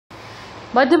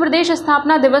मध्य प्रदेश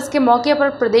स्थापना दिवस के मौके पर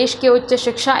प्रदेश के उच्च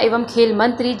शिक्षा एवं खेल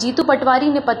मंत्री जीतू पटवारी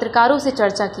ने पत्रकारों से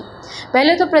चर्चा की।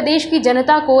 पहले तो प्रदेश की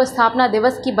जनता को स्थापना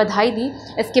दिवस की बधाई दी।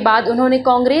 इसके बाद उन्होंने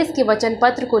कांग्रेस के वचन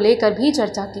पत्र को लेकर भी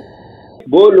चर्चा की।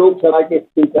 वो लोकसभा के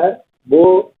स्पीकर,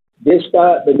 वो देश का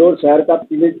बेंगलोर शहर का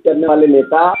प्रतिनिधित्व करने वाले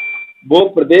नेता, वो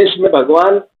प्रदेश में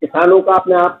भगवान किसानों का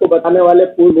अपने आप को बताने वाले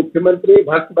पूर्व मुख्यमंत्री,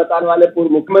 भक्त बताने वाले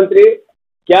पूर्व मुख्यमंत्री,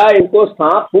 क्या इनको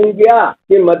सांप सूंघ गया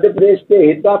कि मध्य प्रदेश के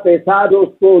हित का पैसा जो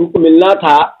उनको मिलना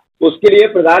था, उसके लिए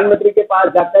प्रधानमंत्री के पास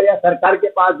जाकर या सरकार के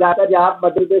पास जाकर, जहां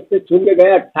मध्य प्रदेश से चुन के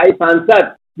गए 28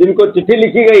 सांसद जिनको चिट्ठी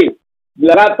लिखी गई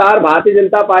लगातार भारतीय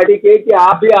जनता पार्टी के कि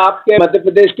आप भी आपके मध्य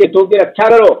प्रदेश के हितों की रक्षा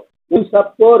करो, उन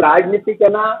सबको राजनीति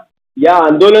करना या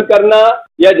आंदोलन करना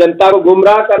या जनता को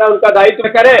गुमराह करना उनका दायित्व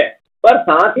करे, पर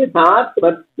साथ ही साथ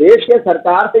देश के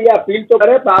सरकार से यह अपील तो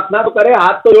करे, प्रार्थना तो करे,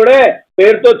 हाथ तो जोड़े,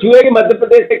 पैर तो छुए कि मध्य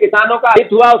प्रदेश के किसानों का हित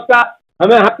हुआ, उसका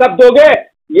हमें हक कब दोगे?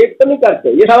 ये तो नहीं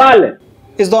करते, ये सवाल है।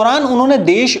 इस दौरान उन्होंने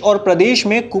देश और प्रदेश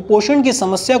में कुपोषण की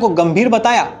समस्या को गंभीर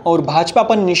बताया और भाजपा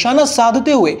पर निशाना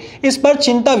साधते हुए इस पर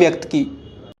चिंता व्यक्त की।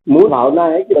 मूल भावना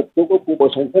है कि बच्चों को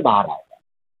कुपोषण से बाहर आएगा।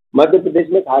 मध्य प्रदेश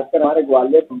में खासकर हमारे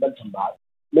ग्वालियर संबल संभाग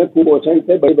में कुपोषण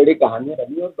से बड़ी बड़ी कहानियां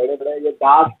बनी और बड़े बड़े ये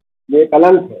दाग, ये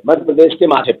कलंक है मध्य प्रदेश के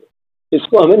माथे पे।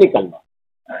 इसको हमें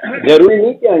निकलना जरूरी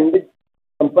नहीं कि अंडे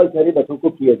कंपलसरी बच्चों को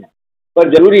किए जाए, पर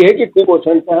जरूरी है कि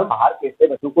कुपोषण से हम बाहर कैसे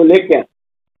बच्चों को लेके आए।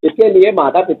 इसके लिए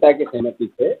माता पिता की सहमति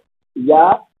से या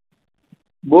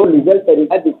वो लीगल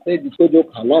तरीका जिसको जो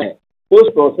खाना है उस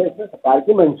प्रोसेस में सरकार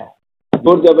की मंशा है।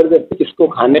 तो जबरदस्ती किसको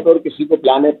खाने पे और किसी को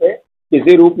पिलाने पे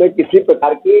किसी रूप में किसी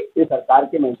प्रकार की इस सरकार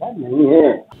की मंशा नहीं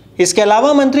है। इसके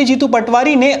अलावा मंत्री जीतू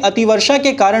पटवारी ने अतिवर्षा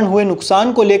के कारण हुए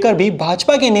नुकसान को लेकर भी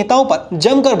भाजपा के नेताओं पर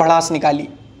जमकर भड़ास निकाली।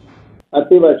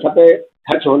 अतिवर्षा पे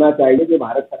खर्च होना चाहिए जो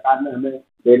भारत सरकार ने हमें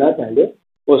देना चाहिए,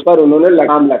 उस पर उन्होंने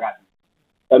लगाम लगा दी।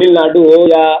 तमिलनाडु हो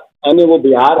या अन्य वो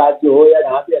बिहार राज्य हो या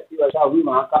जहाँ भी अतिवर्षा हुई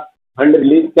वहाँ का फंड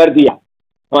रिलीज कर दिया।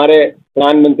 हमारे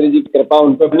प्रधानमंत्री जी की कृपा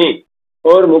उन पर बनी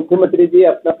और मुख्यमंत्री जी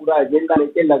अपना पूरा एजेंडा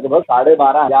लेके लगभग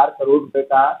 12,500 करोड़ रुपए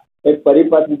का एक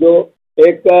परिपत्र जो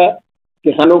एक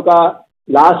किसानों का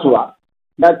लाश हुआ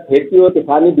या खेती और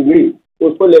किसानी बिगड़ी,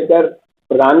 उसको लेकर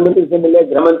प्रधानमंत्री से मिले,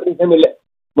 गृह मंत्री से मिले।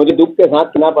 मुझे दुख के साथ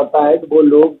कहना पड़ता है कि वो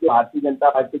लोग जो भारतीय जनता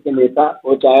पार्टी के नेता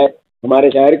हो, चाहे हमारे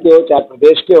शहर के हो चाहे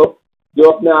प्रदेश के हो, जो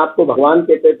अपने आप को भगवान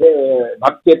कहते थे,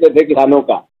 भक्त कहते थे किसानों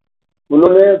का,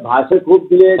 उन्होंने भाषण खूब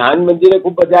दिए, प्रधानमंत्री ने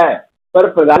खूब बजाए, पर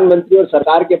प्रधानमंत्री और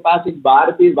सरकार के पास इस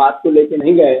बार भी इस बात को लेके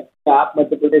नहीं गए कि आप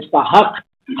मध्य प्रदेश का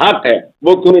हक है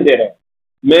वो क्यों नहीं दे रहे।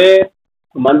 मैं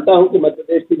मानता हूं कि मध्य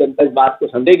प्रदेश की जनता इस बात को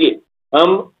समझेगी।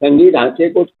 हम संघीय ढांचे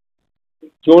को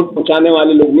चोट पहुंचाने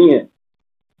वाले लोग नहीं हैं,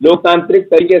 लोकतांत्रिक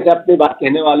तरीके से अपनी बात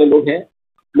कहने वाले लोग हैं।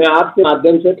 मैं आपके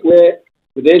माध्यम से पूरे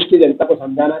प्रदेश की जनता को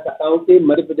समझाना चाहता हूं कि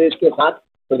मध्य प्रदेश के साथ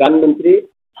प्रधानमंत्री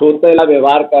सौतेला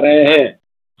व्यवहार कर रहे हैं।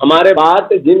 हमारे बात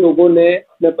जिन लोगों ने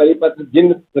अपने परिपत्र,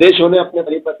 जिन प्रदेशों ने अपने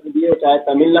परिपत्र दिए, चाहे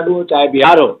तमिलनाडु हो चाहे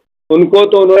बिहार हो, उनको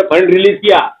तो उन्होंने फंड रिलीज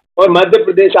किया और मध्य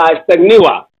प्रदेश आज तक नहीं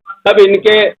हुआ। तब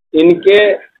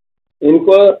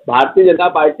इनको भारतीय जनता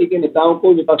पार्टी के नेताओं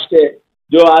को, विपक्ष के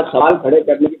जो आज सवाल खड़े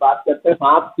करने की बात करते हैं,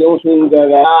 सांप क्यों सूंघ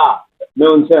गया, मैं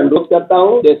उनसे अनुरोध करता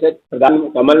हूं, जैसे प्रधानमंत्री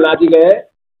कमलनाथ जी गए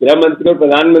गृह मंत्री और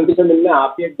प्रधानमंत्री से मिलने,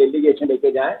 आप ही एक डेलीगेशन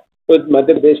लेके जाएं तो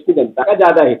मध्य प्रदेश की जनता का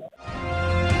ज्यादा हित है।